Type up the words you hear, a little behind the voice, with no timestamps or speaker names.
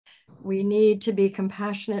We need to be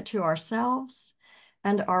compassionate to ourselves,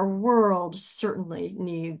 and our world certainly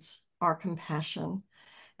needs our compassion.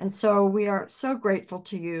 And so we are so grateful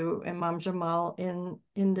to you, Imam Jamal,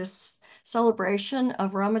 in this celebration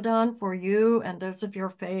of Ramadan for you and those of your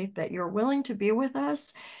faith that you're willing to be with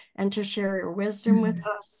us and to share your wisdom with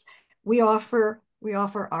us. We offer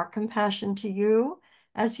our compassion to you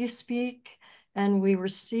as you speak, and we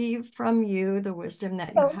receive from you the wisdom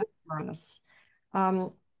that you have for us.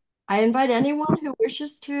 Um, I invite anyone who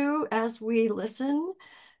wishes to, as we listen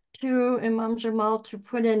to Imam Jamal, to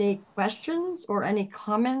put any questions or any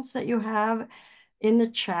comments that you have in the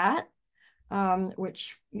chat,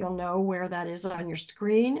 which you'll know where that is on your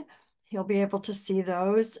screen. He'll be able to see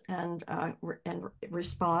those and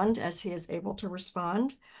respond as he is able to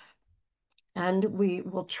respond. And we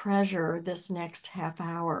will treasure this next half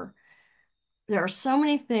hour. There are so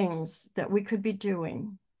many things that we could be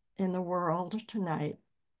doing in the world tonight.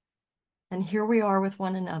 And here we are with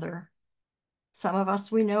one another. Some of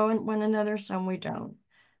us we know one another, some we don't.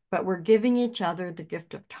 But we're giving each other the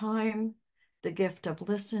gift of time, the gift of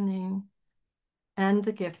listening, and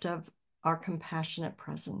the gift of our compassionate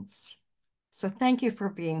presence. So thank you for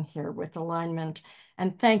being here with Alignment.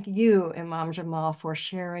 And thank you, Imam Jamal, for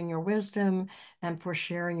sharing your wisdom and for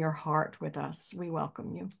sharing your heart with us. We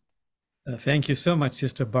welcome you. Thank you so much,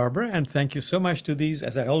 Sister Barbara. And thank you so much to these,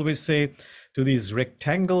 as I always say, to these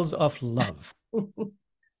rectangles of love.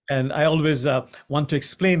 And I always want to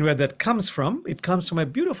explain where that comes from. It comes from a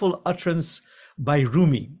beautiful utterance by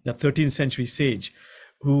Rumi, the 13th century sage,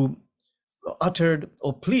 who uttered,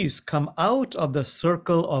 "Oh, please come out of the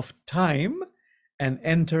circle of time and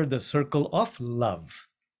enter the circle of love."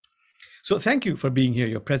 So thank you for being here.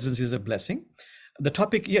 Your presence is a blessing. The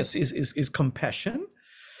topic, yes, is compassion.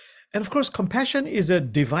 And of course, compassion is a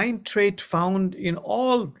divine trait found in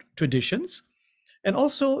all traditions and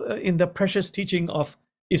also in the precious teaching of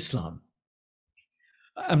Islam.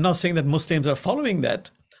 I'm not saying that Muslims are following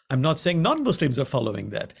that. I'm not saying non-Muslims are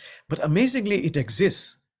following that. But amazingly, it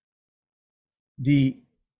exists. The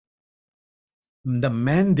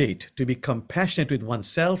mandate to be compassionate with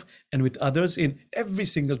oneself and with others in every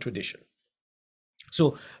single tradition.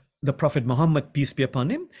 So the Prophet Muhammad, peace be upon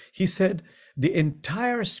him, he said, the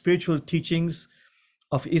entire spiritual teachings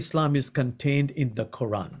of Islam is contained in the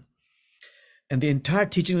Quran. And the entire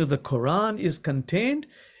teaching of the Quran is contained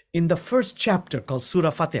in the first chapter called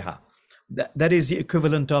Surah Fatiha. That is the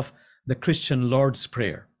equivalent of the Christian Lord's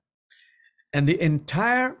Prayer. And the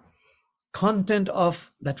entire content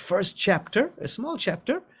of that first chapter, a small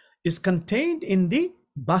chapter, is contained in the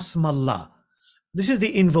Basmallah. This is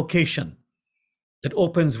the invocation that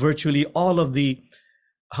opens virtually all of the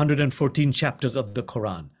 114 chapters of the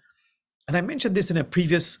Quran. And I mentioned this in a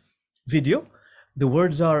previous video. The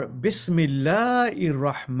words are Bismillahir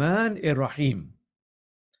Rahmanir Rahim.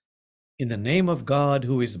 In the name of God,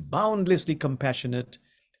 who is boundlessly compassionate,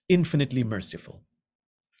 infinitely merciful.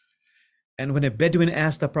 And when a Bedouin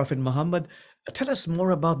asked the Prophet Muhammad, tell us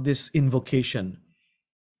more about this invocation.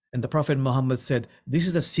 And the Prophet Muhammad said, this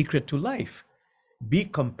is the secret to life. Be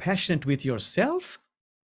compassionate with yourself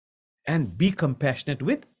and be compassionate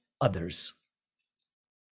with others.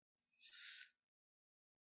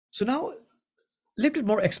 So now, a little bit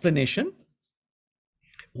more explanation.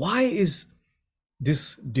 Why is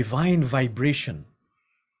this divine vibration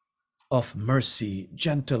of mercy,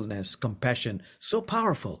 gentleness, compassion so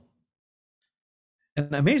powerful?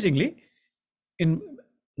 And amazingly, in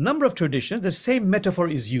a number of traditions, the same metaphor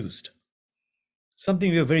is used.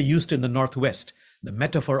 Something we are very used to in the Northwest, the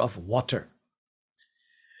metaphor of water.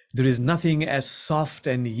 There is nothing as soft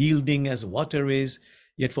and yielding as water is,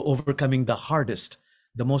 yet for overcoming the hardest,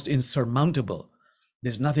 the most insurmountable,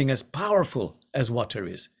 there's nothing as powerful as water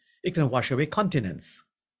is. It can wash away continents.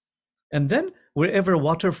 And then wherever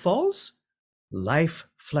water falls, life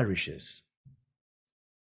flourishes.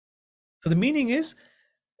 So the meaning is,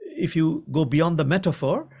 if you go beyond the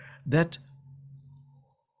metaphor, that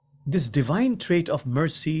this divine trait of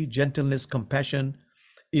mercy, gentleness, compassion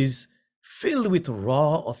is filled with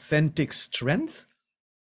raw, authentic strength.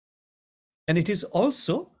 And it is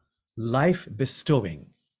also life bestowing,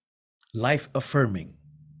 life affirming.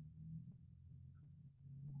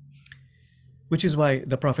 Which is why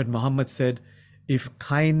the Prophet Muhammad said, if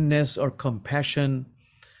kindness or compassion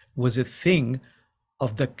was a thing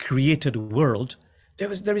of the created world,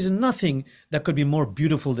 there is nothing that could be more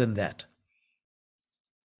beautiful than that.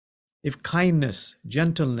 If kindness,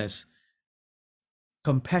 gentleness,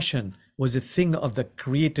 compassion was a thing of the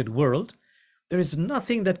created world, there is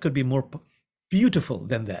nothing that could be more beautiful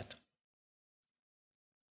than that.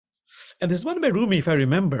 And there's one by Rumi, if I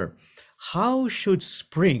remember. How should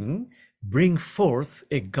spring bring forth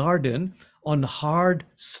a garden on hard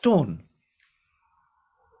stone?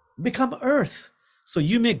 Become earth, so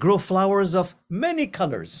you may grow flowers of many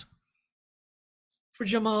colors. For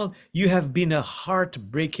Jamal, you have been a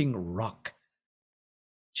heartbreaking rock.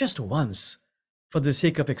 Just once, for the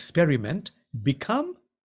sake of experiment, become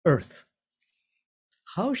earth.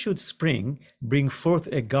 How should spring bring forth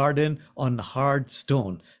a garden on hard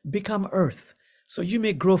stone? Become earth, so you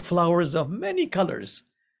may grow flowers of many colors.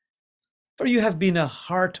 For you have been a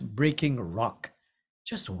heartbreaking rock.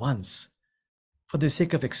 Just once, for the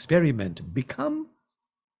sake of experiment, become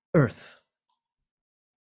earth.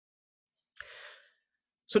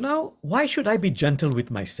 So now, why should I be gentle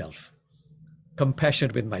with myself,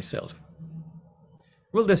 compassionate with myself?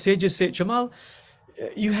 Well, the sages say, Jamal,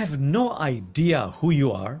 you have no idea who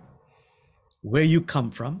you are, where you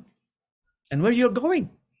come from, and where you're going.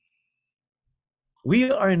 We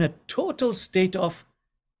are in a total state of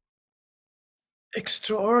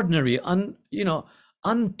extraordinary,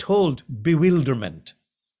 untold bewilderment.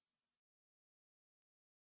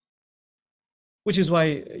 Which is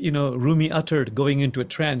why, Rumi uttered, going into a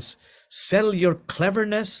trance, sell your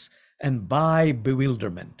cleverness and buy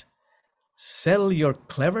bewilderment. Sell your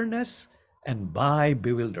cleverness and buy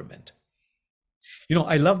bewilderment.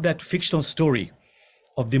 I love that fictional story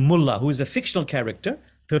of the mullah, who is a fictional character,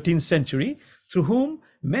 13th century, through whom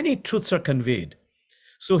many truths are conveyed.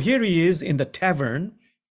 So here he is in the tavern.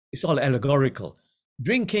 It's all allegorical.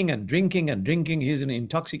 Drinking and drinking and drinking. He's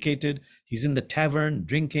intoxicated. He's in the tavern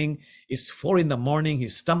drinking. It's 4 a.m. He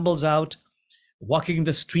stumbles out, walking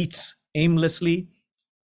the streets aimlessly.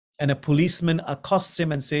 And a policeman accosts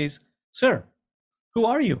him and says, "Sir, who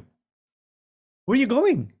are you? Where are you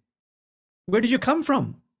going? Where did you come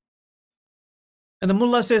from?" And the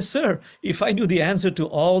mullah says, "Sir, if I knew the answer to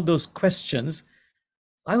all those questions,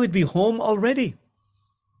 I would be home already.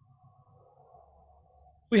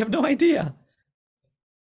 We have no idea."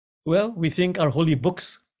 Well, we think our holy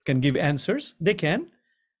books can give answers. They can.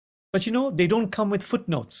 But they don't come with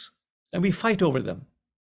footnotes, and we fight over them.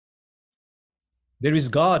 There is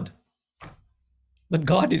God. But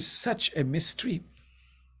God is such a mystery.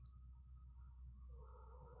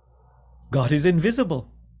 God is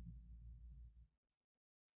invisible.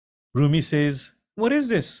 Rumi says, what is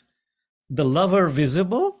this? The lover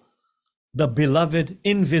visible? The beloved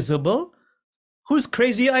invisible? Whose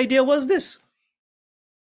crazy idea was this?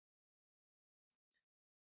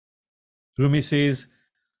 Rumi says,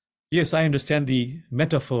 yes, I understand the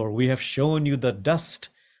metaphor. We have shown you the dust,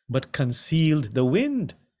 but concealed the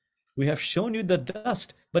wind. We have shown you the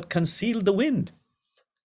dust, but concealed the wind.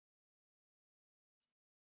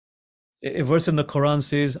 A verse in the Quran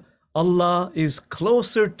says, Allah is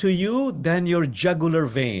closer to you than your jugular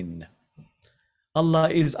vein. Allah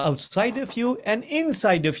is outside of you and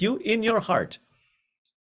inside of you in your heart.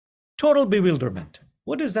 Total bewilderment.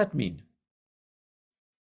 What does that mean?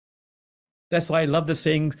 That's why I love the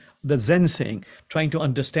saying, the Zen saying, trying to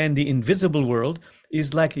understand the invisible world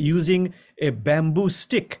is like using a bamboo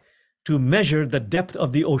stick to measure the depth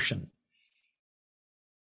of the ocean.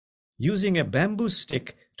 Using a bamboo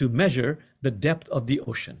stick to measure the depth of the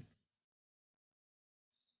ocean.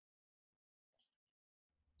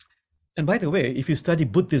 And by the way, if you study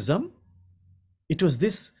Buddhism, it was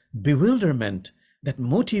this bewilderment that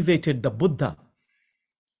motivated the Buddha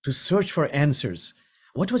to search for answers.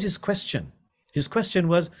 What was his question? His question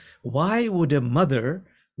was, why would a mother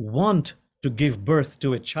want to give birth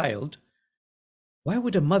to a child? Why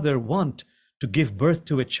would a mother want to give birth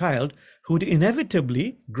to a child who would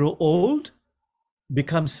inevitably grow old,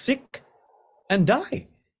 become sick, and die?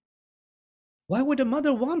 Why would a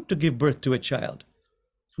mother want to give birth to a child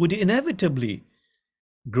who would inevitably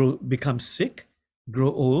become sick,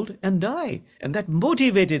 grow old, and die? And that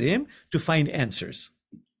motivated him to find answers.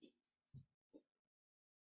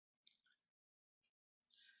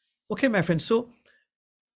 Okay, my friends, so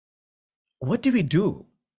what do we do?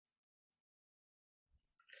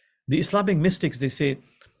 The Islamic mystics, they say,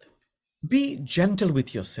 be gentle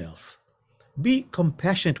with yourself. Be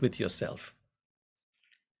compassionate with yourself.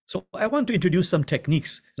 So I want to introduce some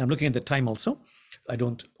techniques. And I'm looking at the time also. I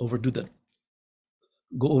don't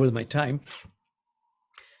go over my time.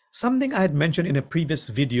 Something I had mentioned in a previous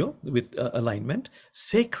video with alignment,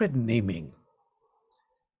 sacred naming.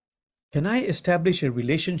 Can I establish a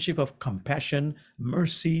relationship of compassion,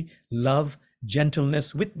 mercy, love,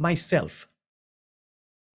 gentleness with myself?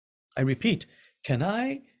 I repeat, can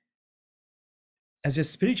I, as a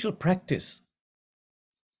spiritual practice,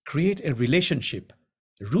 create a relationship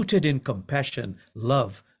rooted in compassion,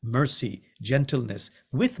 love, mercy, gentleness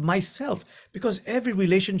with myself, because every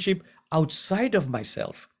relationship outside of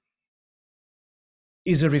myself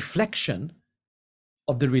is a reflection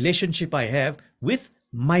of the relationship I have with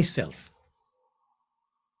myself.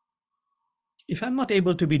 If I'm not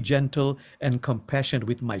able to be gentle and compassionate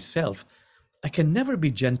with myself, I can never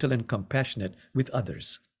be gentle and compassionate with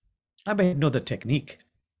others. I may know the technique,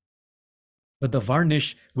 but the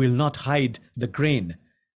varnish will not hide the grain.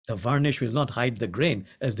 The varnish will not hide the grain,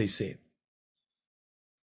 as they say.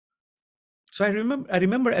 So I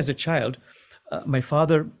remember as a child, my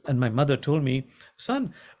father and my mother told me,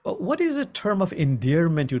 son, what is a term of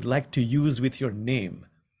endearment you'd like to use with your name?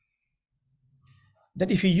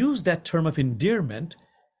 That if you use that term of endearment,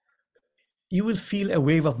 you will feel a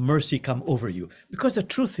wave of mercy come over you. Because the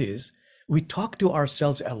truth is, we talk to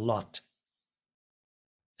ourselves a lot.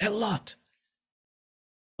 A lot.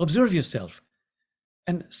 Observe yourself.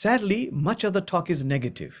 And sadly, much of the talk is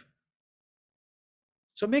negative.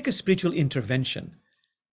 So make a spiritual intervention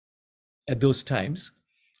at those times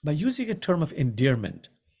by using a term of endearment.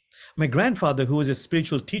 My grandfather, who was a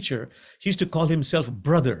spiritual teacher, he used to call himself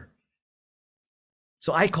brother.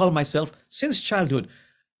 So I call myself, since childhood,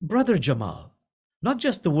 Brother Jamal. Not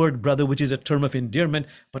just the word brother, which is a term of endearment,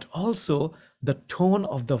 but also the tone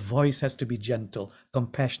of the voice has to be gentle,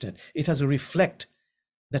 compassionate. It has to reflect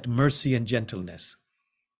that mercy and gentleness.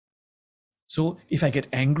 So if I get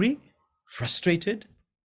angry, frustrated,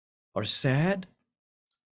 or sad,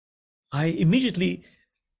 I immediately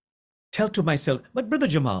tell to myself, but Brother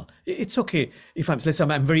Jamal, it's okay if let's say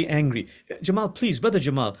I'm very angry. Jamal, please, Brother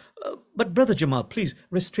Jamal, but Brother Jamal, please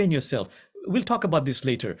restrain yourself. We'll talk about this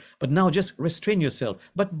later, but now just restrain yourself.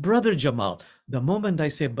 But Brother Jamal, the moment I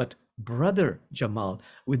say, but Brother Jamal,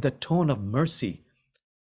 with the tone of mercy,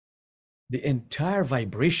 the entire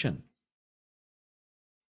vibration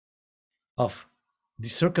of the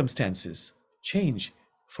circumstances change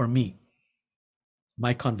for me.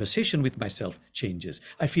 My conversation with myself changes.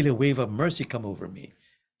 I feel a wave of mercy come over me.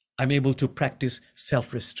 I'm able to practice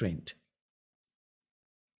self-restraint.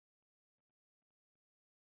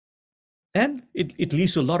 And it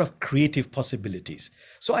leads to a lot of creative possibilities.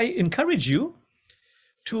 So I encourage you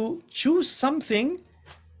to choose something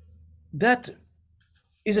that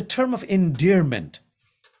is a term of endearment.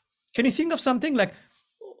 Can you think of something like,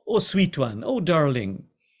 oh, sweet one, oh, darling,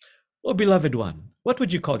 oh, beloved one? What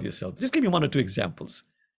would you call yourself? Just give me one or two examples.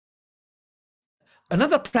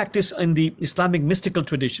 Another practice in the Islamic mystical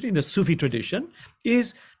tradition, in the Sufi tradition,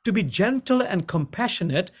 is to be gentle and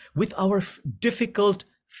compassionate with our difficult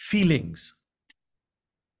feelings.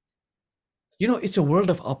 You know, it's a world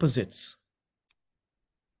of opposites.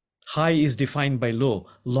 High is defined by low,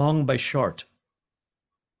 long by short.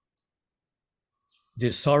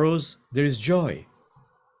 There's sorrows, there is joy.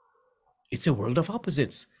 It's a world of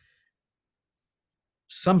opposites.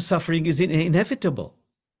 Some suffering is inevitable.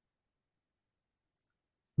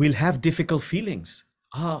 We'll have difficult feelings.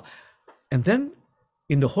 And then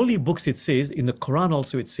in the holy books it says, in the Quran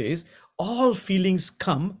also it says, all feelings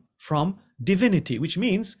come from divinity, which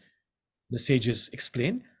means, the sages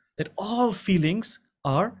explain, that all feelings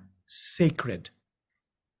are sacred.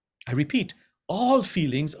 I repeat, all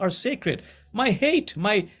feelings are sacred. My hate,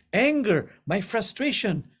 my anger, my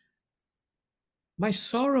frustration, my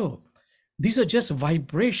sorrow, these are just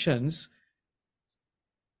vibrations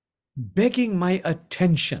begging my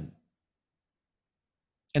attention.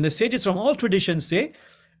 And the sages from all traditions say,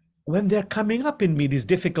 when they're coming up in me, these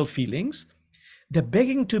difficult feelings, they're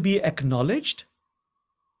begging to be acknowledged,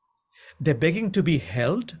 they're begging to be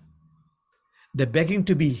held, they're begging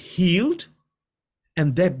to be healed,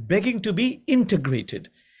 and they're begging to be integrated.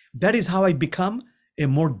 That is how I become a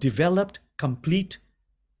more developed, complete,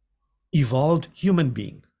 evolved human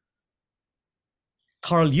being.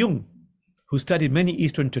 Carl Jung, who studied many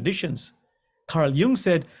Eastern traditions, Carl Jung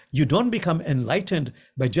said, you don't become enlightened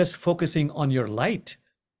by just focusing on your light.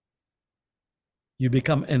 You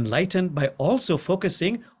become enlightened by also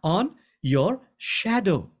focusing on your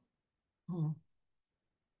shadow.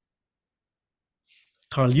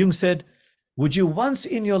 Carl Jung said, would you once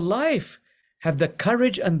in your life have the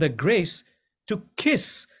courage and the grace to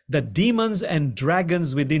kiss the demons and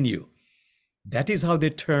dragons within you? That is how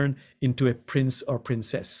they turn into a prince or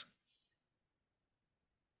princess.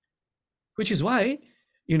 Which is why,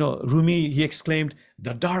 you know, Rumi, he exclaimed,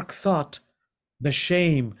 the dark thought, the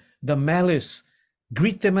shame, the malice,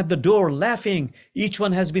 greet them at the door laughing. Each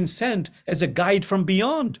one has been sent as a guide from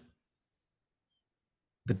beyond.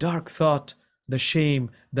 The dark thought, the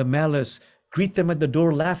shame, the malice, greet them at the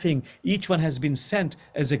door laughing. Each one has been sent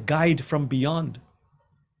as a guide from beyond.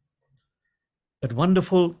 That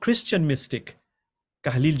wonderful Christian mystic,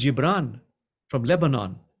 Khalil Gibran from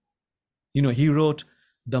Lebanon, he wrote,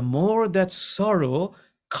 the more that sorrow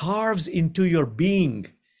carves into your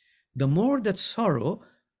being, the more that sorrow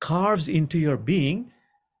carves into your being,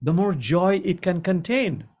 the more joy it can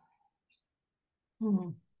contain.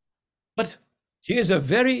 Mm. But here's a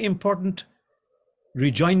very important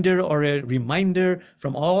rejoinder or a reminder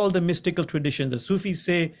from all the mystical traditions. The Sufis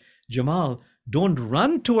say, Jamal, don't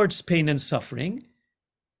run towards pain and suffering.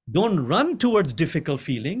 Don't run towards difficult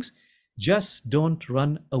feelings. Just don't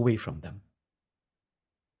run away from them.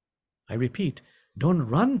 I repeat, don't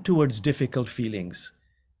run towards difficult feelings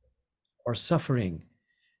or suffering.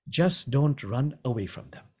 Just don't run away from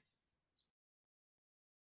them.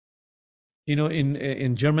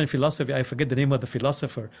 In German philosophy, I forget the name of the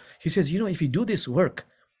philosopher. He says, if you do this work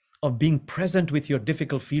of being present with your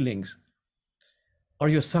difficult feelings or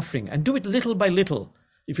your suffering, and do it little by little,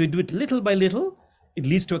 if you do it little by little, it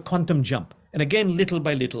leads to a quantum jump. And again, little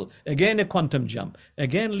by little, again, a quantum jump,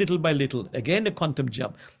 again, little by little, again, a quantum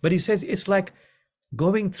jump. But he says it's like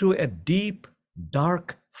going through a deep,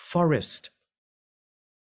 dark forest.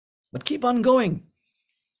 But keep on going,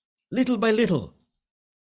 little by little.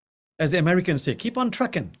 As the Americans say, keep on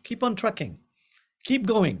trucking, keep on trucking, keep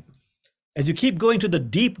going. As you keep going to the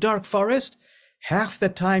deep, dark forest, half the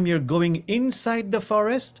time you're going inside the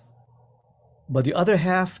forest, but the other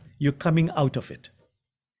half, you're coming out of it.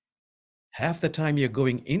 Half the time you're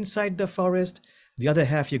going inside the forest, the other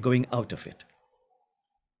half you're going out of it.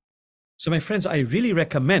 So my friends, I really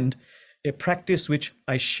recommend a practice which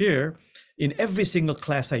I share in every single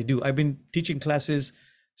class I do. I've been teaching classes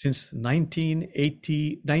since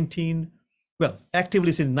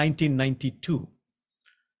actively since 1992,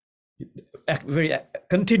 very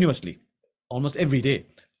continuously, almost every day,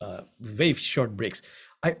 very short breaks.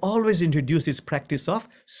 I always introduce this practice of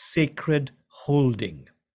sacred holding.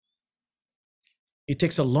 It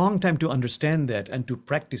takes a long time to understand that and to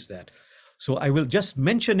practice that. So I will just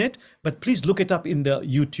mention it, but please look it up in the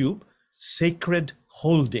YouTube, sacred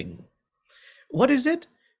holding. What is it?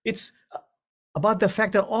 It's about the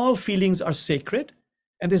fact that all feelings are sacred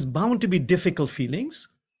and there's bound to be difficult feelings.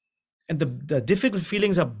 And the difficult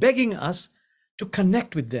feelings are begging us to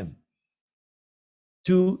connect with them,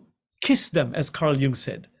 to kiss them, as Carl Jung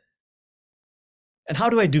said. And how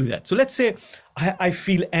do I do that? So let's say I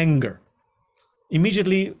feel anger.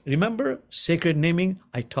 Immediately, remember, sacred naming,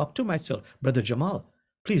 I talk to myself, Brother Jamal,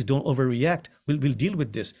 please don't overreact. We'll deal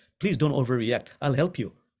with this. Please don't overreact. I'll help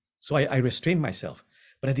you. So I restrain myself.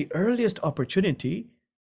 But at the earliest opportunity,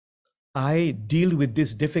 I deal with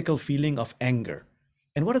this difficult feeling of anger.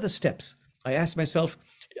 And what are the steps? I ask myself,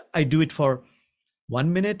 I do it for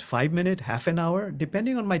 1 minute, 5 minutes, half an hour,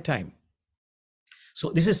 depending on my time.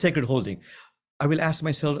 So this is sacred holding. I will ask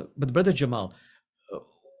myself, but Brother Jamal,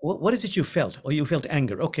 what is it you felt? Oh, you felt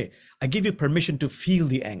anger. Okay, I give you permission to feel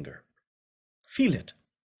the anger. Feel it.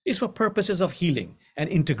 It's for purposes of healing and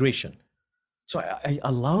integration. So I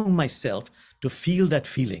allow myself to feel that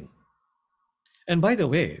feeling. And by the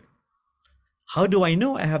way, how do I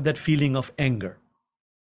know I have that feeling of anger?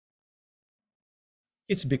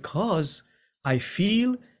 It's because I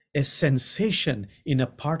feel a sensation in a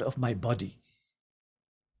part of my body.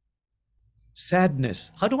 Sadness.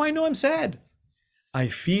 How do I know I'm sad? I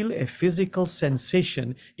feel a physical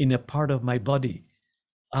sensation in a part of my body.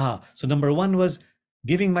 So number one was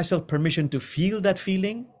giving myself permission to feel that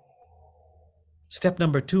feeling. Step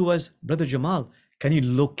number two was, Brother Jamal, can you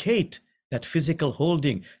locate that physical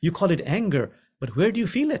holding? You call it anger, but where do you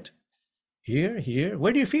feel it? Here.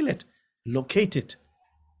 Where do you feel it? Locate it.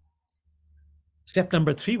 Step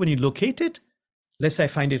number three, when you locate it, let's say I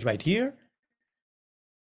find it right here.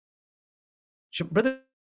 Brother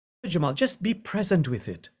Jamal, just be present with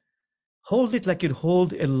it. Hold it like you'd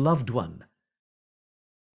hold a loved one.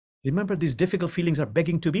 Remember, these difficult feelings are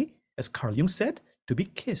begging to be, as Carl Jung said, to be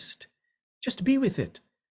kissed. Just be with it.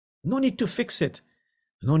 No need to fix it.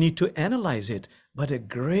 No need to analyze it, but a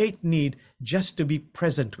great need just to be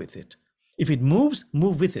present with it. If it moves,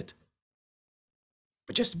 move with it.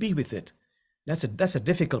 But just be with it. That's a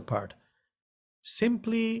difficult part.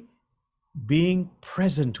 Simply being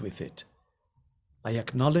present with it. I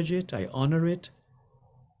acknowledge it, I honor it.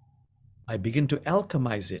 I begin to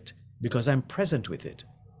alchemize it because I'm present with it.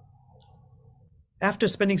 After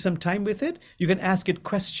spending some time with it, you can ask it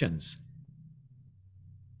questions.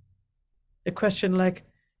 A question like,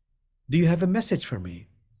 do you have a message for me?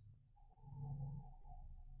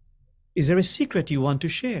 Is there a secret you want to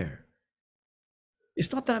share?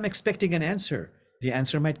 It's not that I'm expecting an answer. The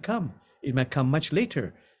answer might come. It might come much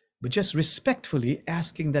later, but just respectfully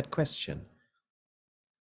asking that question.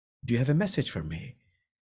 Do you have a message for me?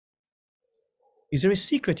 Is there a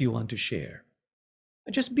secret you want to share?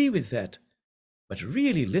 And just be with that, but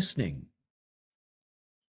really listening.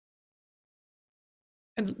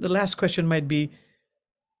 And the last question might be,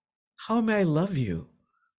 how may I love you?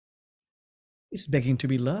 It's begging to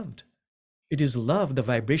be loved. It is love, the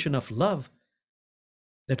vibration of love,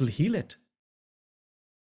 that will heal it.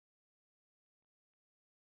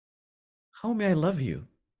 How may I love you?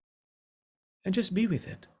 And just be with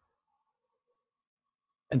it.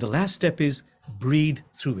 And the last step is breathe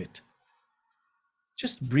through it.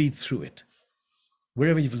 Just breathe through it.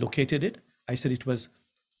 Wherever you've located it, I said it was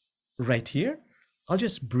right here. I'll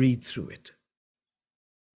just breathe through it.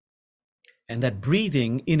 And that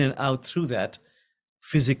breathing in and out through that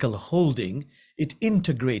physical holding, it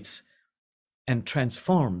integrates and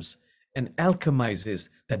transforms and alchemizes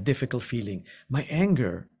that difficult feeling. My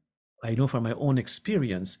anger, I know from my own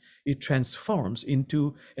experience, it transforms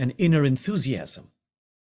into an inner enthusiasm.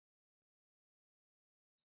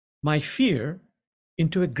 My fear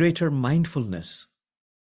into a greater mindfulness.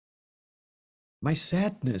 My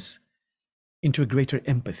sadness into a greater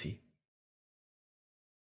empathy.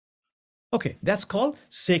 Okay, that's called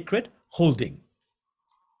sacred holding.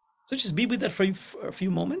 So just be with that for a few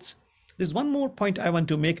moments. There's one more point I want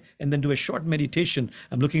to make and then do a short meditation.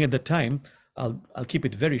 I'm looking at the time. I'll keep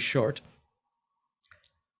it very short.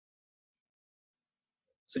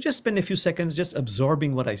 So just spend a few seconds just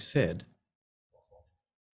absorbing what I said.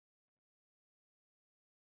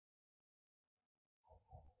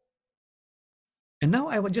 And now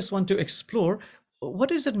I would just want to explore, what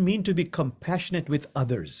does it mean to be compassionate with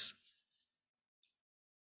others?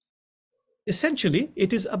 Essentially,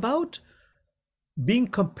 it is about being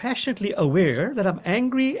compassionately aware that I'm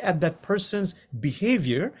angry at that person's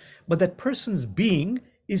behavior, but that person's being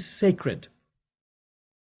is sacred.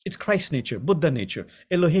 It's Christ nature, Buddha nature,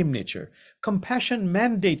 Elohim nature. Compassion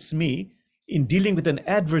mandates me in dealing with an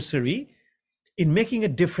adversary, in making a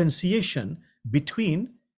differentiation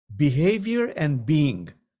between behavior and being.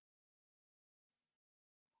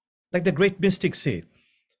 Like the great mystics say,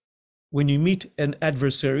 when you meet an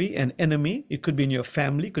adversary, an enemy, it could be in your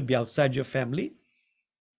family, it could be outside your family,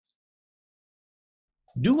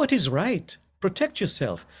 do what is right. Protect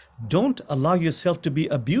yourself. Don't allow yourself to be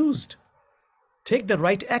abused. Take the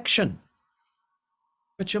right action.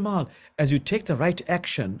 But Jamal, as you take the right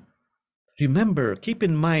action, remember, keep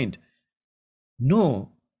in mind, know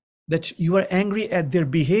that you are angry at their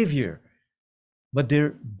behavior, but their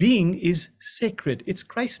being is sacred. It's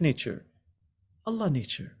Christ nature, Allah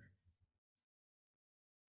nature.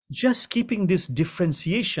 Just keeping this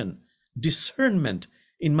differentiation, discernment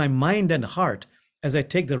in my mind and heart as I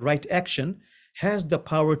take the right action has the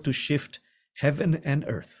power to shift heaven and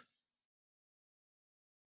earth.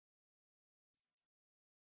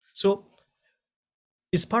 So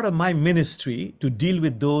it's part of my ministry to deal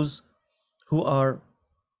with those who are,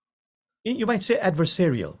 you might say,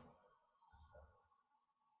 adversarial,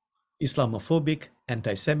 Islamophobic,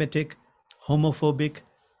 anti-Semitic, homophobic,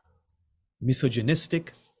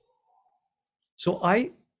 misogynistic. So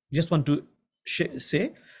I just want to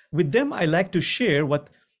say, with them, I like to share what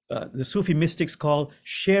the Sufi mystics call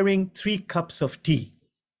sharing 3 cups of tea.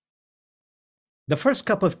 The first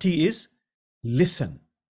cup of tea is listen.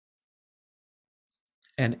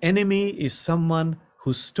 An enemy is someone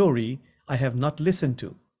whose story I have not listened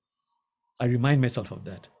to. I remind myself of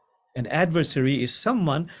that. An adversary is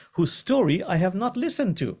someone whose story I have not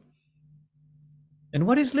listened to. And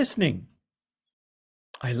what is listening?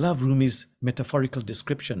 I love Rumi's metaphorical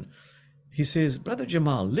description. He says, Brother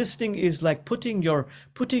Jamal, listening is like putting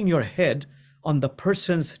your head on the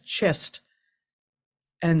person's chest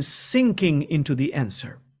and sinking into the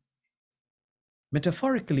answer.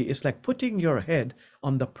 Metaphorically, it's like putting your head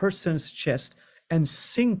on the person's chest and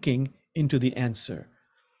sinking into the answer.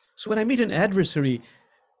 So when I meet an adversary,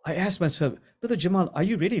 I ask myself, Brother Jamal, are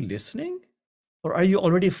you really listening? Or are you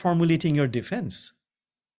already formulating your defense?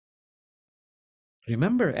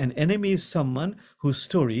 Remember, an enemy is someone whose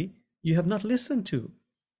story you have not listened to.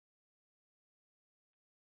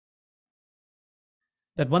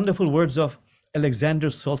 That wonderful words of Alexander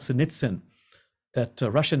Solzhenitsyn, that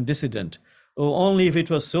Russian dissident, oh, only if it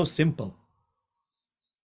was so simple.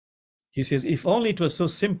 He says, if only it was so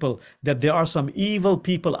simple that there are some evil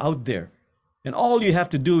people out there, and all you have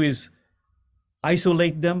to do is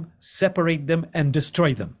isolate them, separate them, and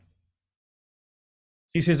destroy them.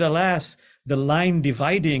 He says, alas, the line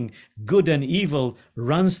dividing good and evil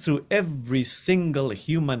runs through every single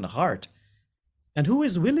human heart. And who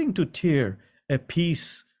is willing to tear a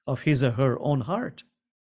piece of his or her own heart?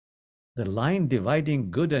 The line dividing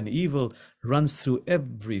good and evil runs through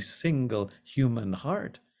every single human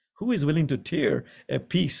heart. Who is willing to tear a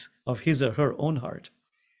piece of his or her own heart?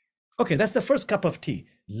 Okay, that's the first cup of tea.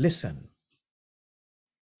 Listen.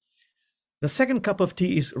 The second cup of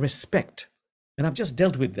tea is respect. And I've just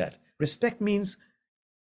dealt with that. Respect means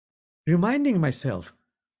reminding myself,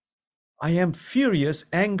 I am furious,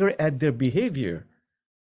 anger at their behavior,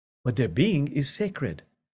 but their being is sacred.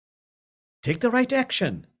 Take the right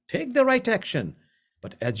action. Take the right action.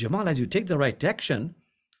 But as Jamal, as you take the right action,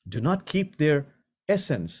 do not keep their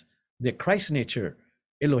essence, their Christ nature,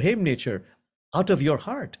 Elohim nature out of your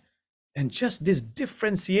heart. And just this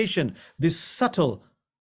differentiation, this subtle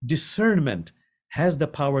discernment has the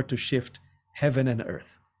power to shift heaven and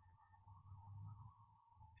earth.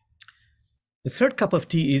 The third cup of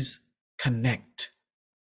tea is connect.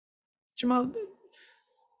 Jamal,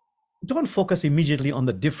 don't focus immediately on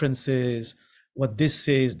the differences, what this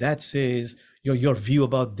says, that says, your view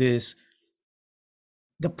about this.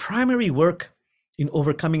 The primary work in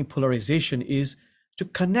overcoming polarization is to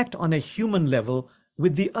connect on a human level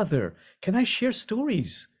with the other. Can I share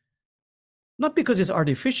stories? Not because it's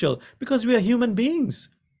artificial, because we are human beings.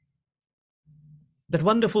 That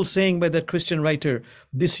wonderful saying by that Christian writer,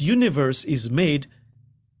 this universe is made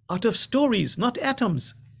out of stories, not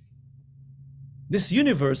atoms. This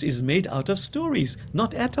universe is made out of stories,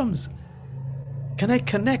 not atoms. Can I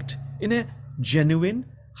connect in a genuine,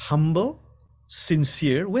 humble,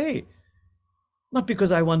 sincere way? Not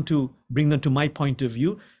because I want to bring them to my point of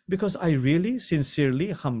view, because I really,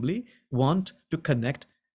 sincerely, humbly want to connect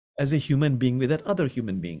as a human being with that other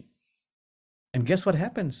human being. And guess what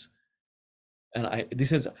happens? And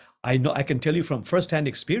I know, I can tell you from firsthand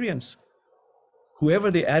experience,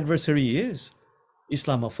 whoever the adversary is,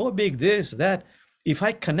 Islamophobic, this, that, if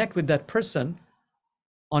I connect with that person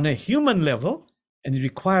on a human level, and it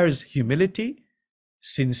requires humility,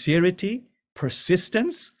 sincerity,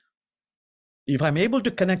 persistence, if I'm able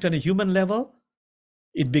to connect on a human level,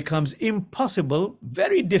 it becomes impossible,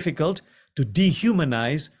 very difficult to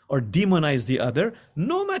dehumanize or demonize the other,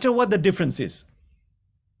 no matter what the difference is.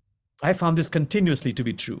 I found this continuously to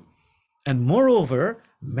be true. And moreover,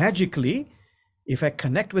 magically, if I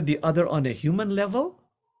connect with the other on a human level,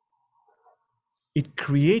 it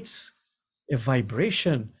creates a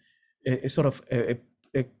vibration, a sort of a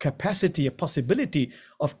capacity, a possibility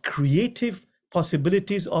of creative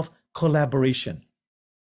possibilities of collaboration.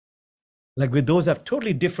 Like with those I've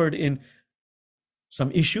totally differed in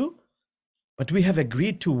some issue, but we have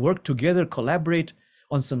agreed to work together, collaborate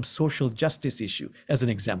on some social justice issue, as an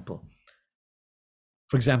example.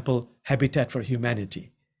 For example, Habitat for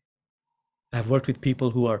Humanity. I've worked with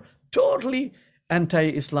people who are totally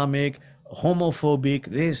anti-Islamic, homophobic,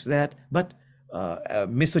 this, that, but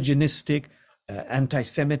misogynistic,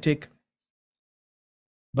 anti-Semitic.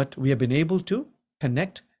 But we have been able to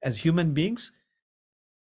connect as human beings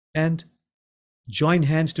and join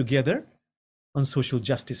hands together on social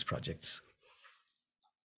justice projects.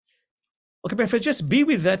 Okay, but if I just be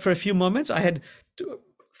with that for a few moments, I had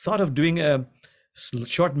thought of doing a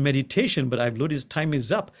short meditation, but I've noticed time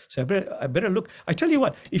is up. So I better look. I tell you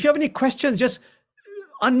what, if you have any questions, just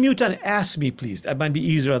unmute and ask me, please. That might be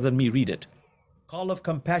easier than me read it. Call of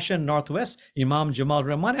Compassion Northwest, Imam Jamal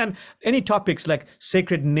Rahman, and any topics like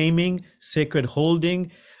sacred naming, sacred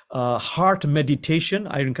holding, heart meditation.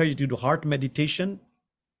 I encourage you to do heart meditation.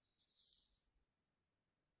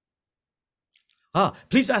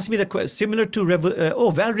 Please ask me the question similar to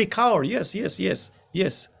Valerie Kaur.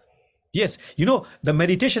 Yes. You know, the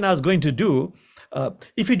meditation I was going to do,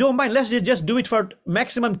 if you don't mind, let's just do it for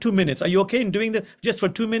maximum 2 minutes. Are you okay in doing that just for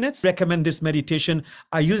 2 minutes? Recommend this meditation.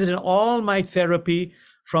 I use it in all my therapy,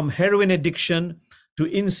 from heroin addiction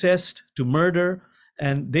to incest to murder.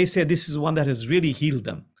 And they say this is one that has really healed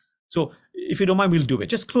them. So if you don't mind, we'll do it.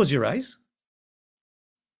 Just close your eyes.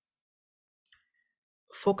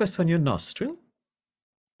 Focus on your nostril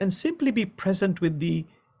and simply be present with the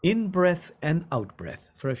in-breath and out-breath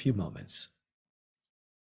for a few moments.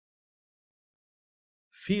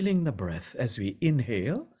 Feeling the breath as we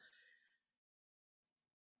inhale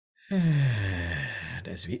and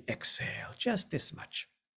as we exhale, just this much.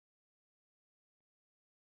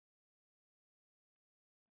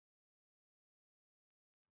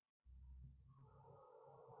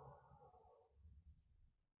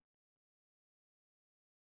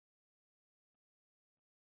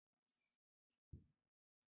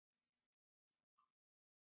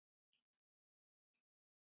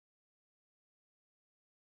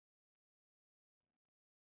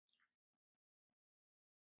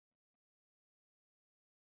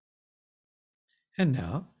 And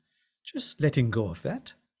now, just letting go of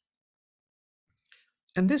that.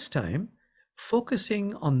 And this time,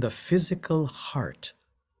 focusing on the physical heart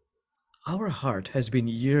our heart has been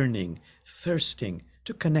yearning, thirsting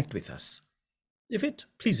to connect with us. If it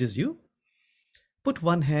pleases you, put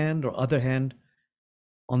one hand or other hand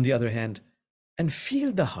on the other hand and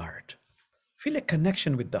feel the heart. Feel a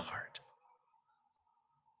connection with the heart.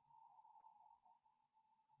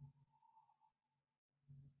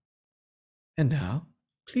 And now,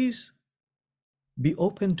 please be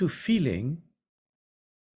open to feeling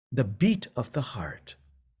the beat of the heart,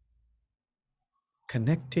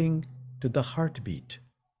 connecting to the heartbeat.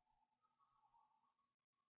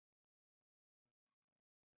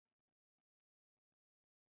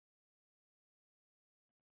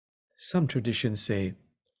 Some traditions say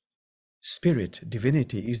spirit,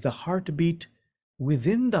 divinity, is the heartbeat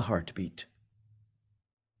within the heartbeat.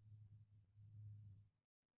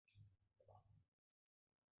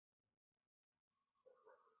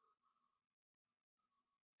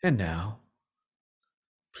 And now,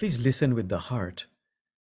 please listen with the heart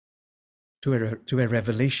to a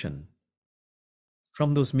revelation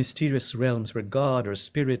from those mysterious realms where God or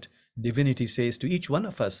spirit, divinity says to each one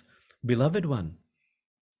of us, beloved one,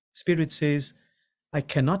 spirit says, I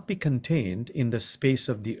cannot be contained in the space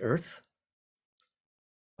of the earth.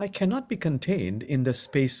 I cannot be contained in the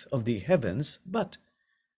space of the heavens, but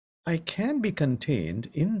I can be contained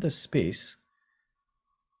in the space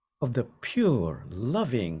of the pure,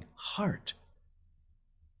 loving heart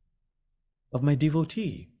of my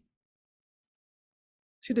devotee.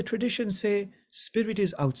 See, the traditions say spirit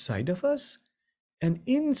is outside of us and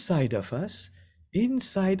inside of us,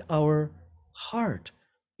 inside our heart,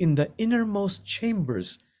 in the innermost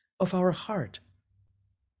chambers of our heart.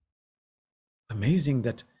 Amazing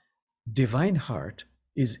that divine heart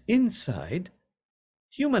is inside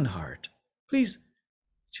human heart. Please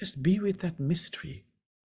just be with that mystery,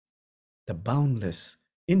 the boundless,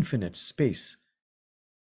 infinite space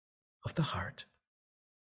of the heart.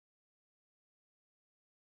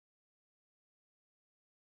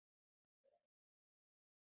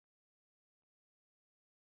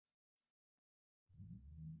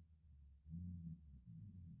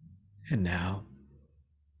 And now,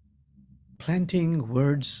 planting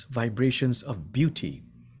words, vibrations of beauty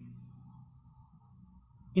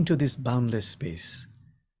into this boundless space.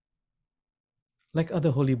 Like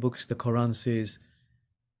other holy books, the Quran says,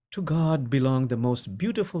 to God belong the most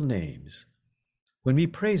beautiful names. When we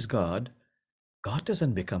praise God, God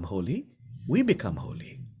doesn't become holy, we become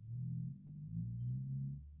holy.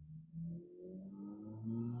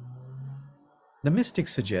 The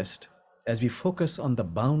mystics suggest, as we focus on the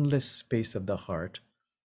boundless space of the heart,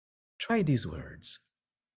 try these words.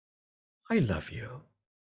 I love you.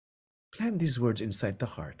 Plant these words inside the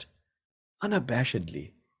heart,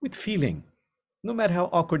 unabashedly, with feeling, no matter how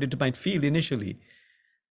awkward it might feel initially.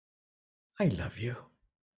 I love you.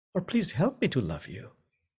 Or please help me to love you.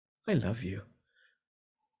 I love you.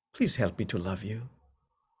 Please help me to love you.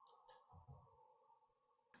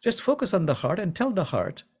 Just focus on the heart and tell the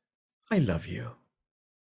heart, I love you.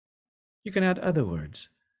 You can add other words.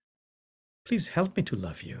 Please help me to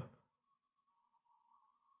love you.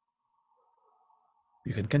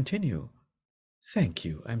 You can continue. Thank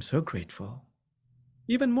you. I'm so grateful.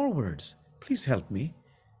 Even more words. Please help me.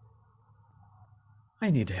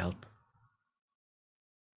 I need help.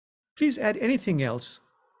 Please add anything else,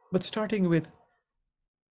 but starting with,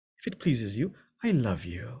 if it pleases you, I love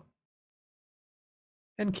you.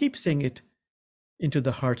 And keep saying it into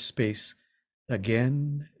the heart space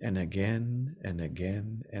again and again and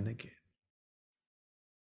again and again.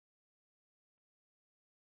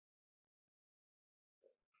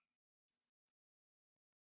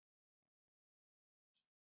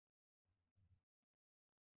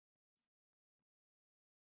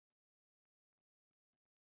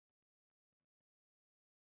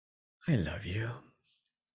 I love you.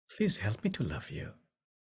 Please help me to love you.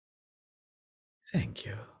 Thank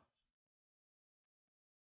you.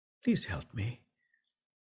 Please help me.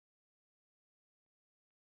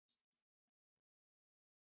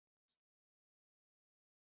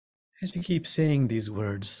 As we keep saying these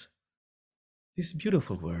words, these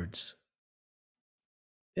beautiful words,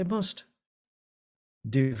 a most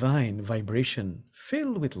divine vibration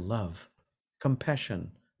filled with love,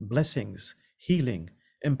 compassion, blessings, healing,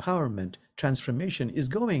 empowerment, transformation is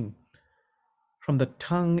going from the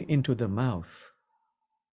tongue into the mouth,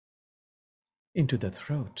 into the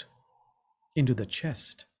throat, into the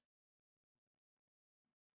chest,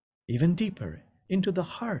 even deeper into the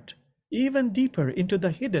heart, even deeper into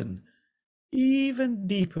the hidden, even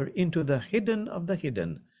deeper into the hidden of the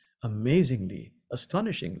hidden, amazingly,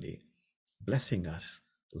 astonishingly, blessing us,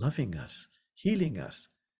 loving us, healing us,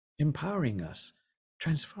 empowering us,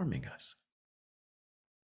 transforming us.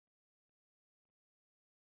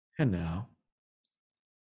 And now,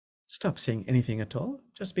 stop saying anything at all.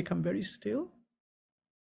 Just become very still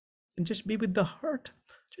and just be with the heart.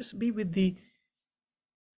 Just be with the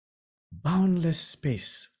boundless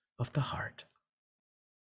space of the heart.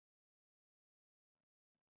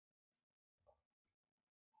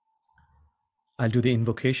 I'll do the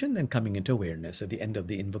invocation, then coming into awareness at the end of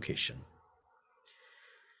the invocation.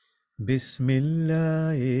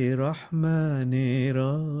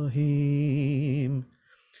 Bismillahirrahmanirrahim.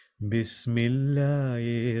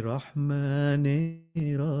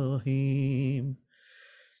 Bismillahirrahmanirrahim.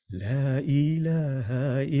 La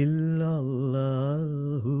ilaha illallah.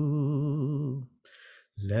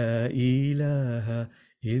 La ilaha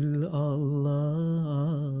illallah.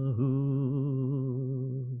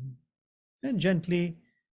 And gently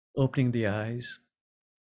opening the eyes.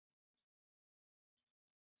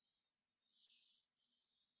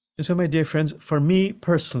 And so, my dear friends, for me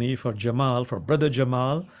personally, for Jamal, for Brother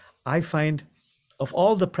Jamal, I find of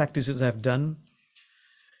all the practices I've done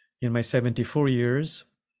in my 74 years,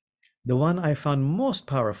 the one I found most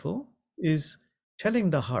powerful is telling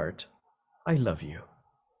the heart, I love you,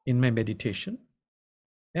 in my meditation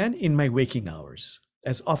and in my waking hours,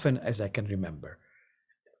 as often as I can remember.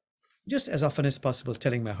 Just as often as possible,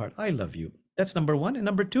 telling my heart, I love you. That's number one. And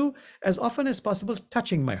number two, as often as possible,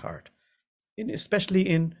 touching my heart, especially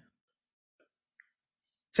in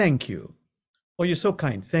thank you. Oh, you're so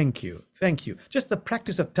kind. Thank you. Thank you. Just the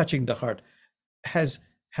practice of touching the heart has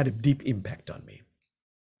had a deep impact on me.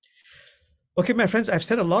 Okay, my friends, I've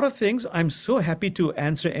said a lot of things. I'm so happy to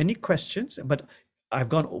answer any questions, but I've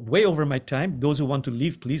gone way over my time. Those who want to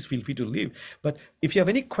leave, please feel free to leave. But if you have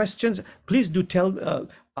any questions, please do tell.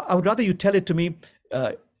 I would rather you tell it to me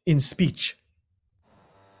in speech.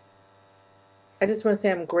 I just want to say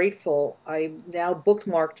I'm grateful. I now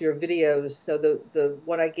bookmarked your videos, so the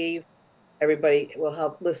what I gave everybody will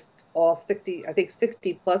help list all 60, I think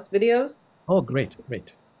 60 plus videos. Oh, great, great.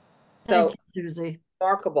 Thank you, Susie.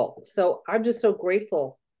 Remarkable. So I'm just so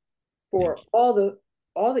grateful for all that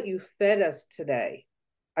you fed us today.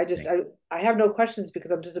 I have no questions because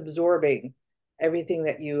I'm just absorbing everything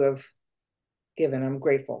that you have given. I'm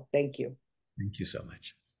grateful. Thank you. Thank you so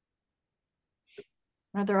much.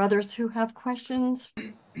 Are there others who have questions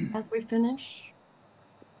as we finish?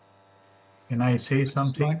 Can I say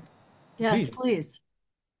something? Yes, please.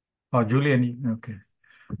 Oh, Julian, okay.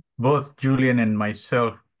 Both Julian and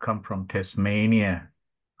myself come from Tasmania,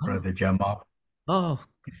 Brother Jamal. Oh.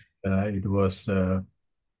 It was a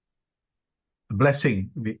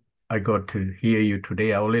blessing. I got to hear you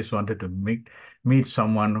today. I always wanted to meet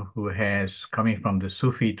someone who has coming from the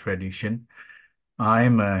Sufi tradition.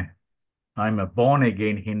 I'm a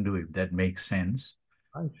born-again Hindu, if that makes sense.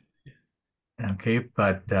 I see. Okay,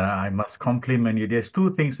 but I must compliment you. There's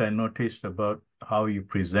two things I noticed about how you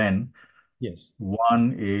present. Yes.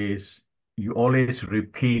 One is you always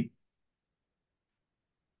repeat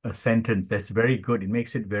a sentence. That's very good. It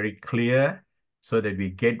makes it very clear so that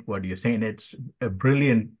we get what you're saying. It's a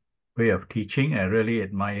brilliant way of teaching. I really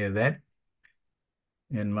admire that.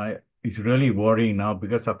 And it's really worrying now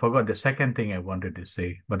because I forgot the second thing I wanted to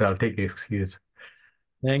say, but I'll take excuse.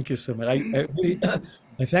 Thank you so much. I really,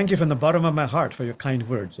 I thank you from the bottom of my heart for your kind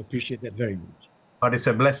words. Appreciate that very much. But it's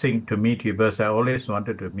a blessing to meet you because I always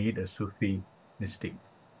wanted to meet a Sufi mystic.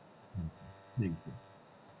 Thank you.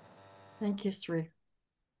 Thank you, Sri.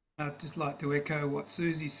 I'd just like to echo what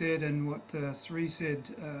Susie said and what Sri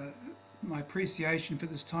said. My appreciation for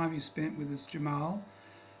this time you spent with us, Jamal.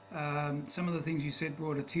 Some of the things you said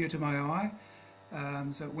brought a tear to my eye,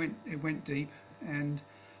 so it went deep. And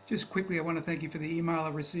just quickly, I want to thank you for the email I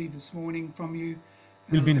received this morning from you.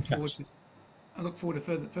 We'll be in touch. I look forward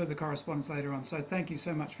to further correspondence later on. So thank you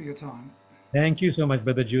so much for your time. Thank you so much,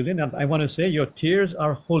 Brother Julian. And I want to say your tears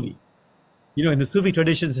are holy. You know, in the Sufi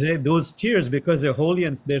traditions, they say those tears, because they're holy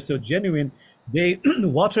and they're so genuine, they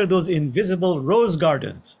water those invisible rose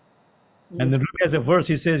gardens. Mm. And the Rupi has a verse,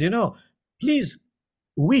 he says, you know, please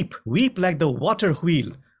weep like the water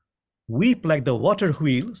wheel. Weep like the water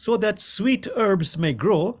wheel so that sweet herbs may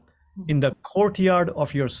grow in the courtyard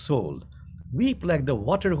of your soul. Weep like the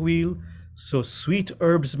water wheel so sweet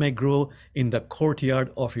herbs may grow in the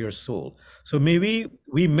courtyard of your soul. So may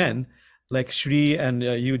we men, like Shri and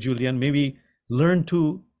you, Julian, maybe learn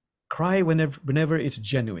to cry whenever it's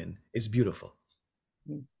genuine. It's beautiful.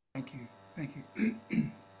 Thank you. Thank you.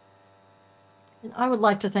 And I would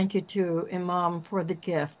like to thank you too, Imam, for the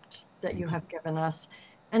gift that you have given us.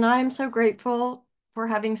 And I am so grateful for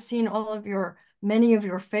having seen many of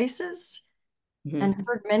your faces and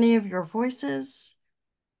heard many of your voices.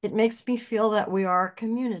 It makes me feel that we are a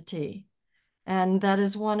community. And that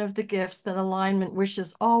is one of the gifts that alignment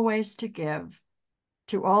wishes always to give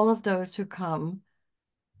to all of those who come.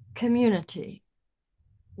 Community.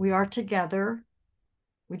 We are together.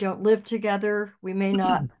 We don't live together. We may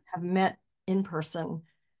not have met in person,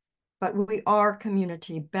 but we are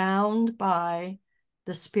community bound by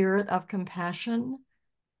the spirit of compassion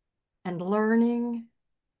and learning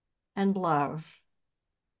and love.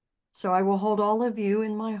 So I will hold all of you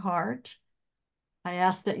in my heart. I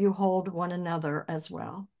ask that you hold one another as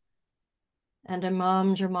well. And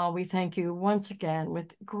Imam Jamal, we thank you once again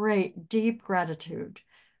with great, deep gratitude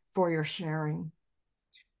for your sharing.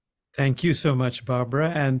 Thank you so much, Barbara,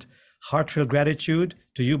 and heartfelt gratitude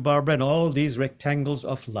to you, Barbara, and all these rectangles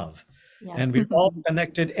of love. Yes. And we're all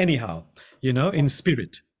connected anyhow, in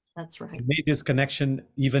spirit. That's right. And may this connection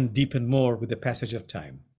even deepen more with the passage of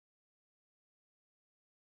time.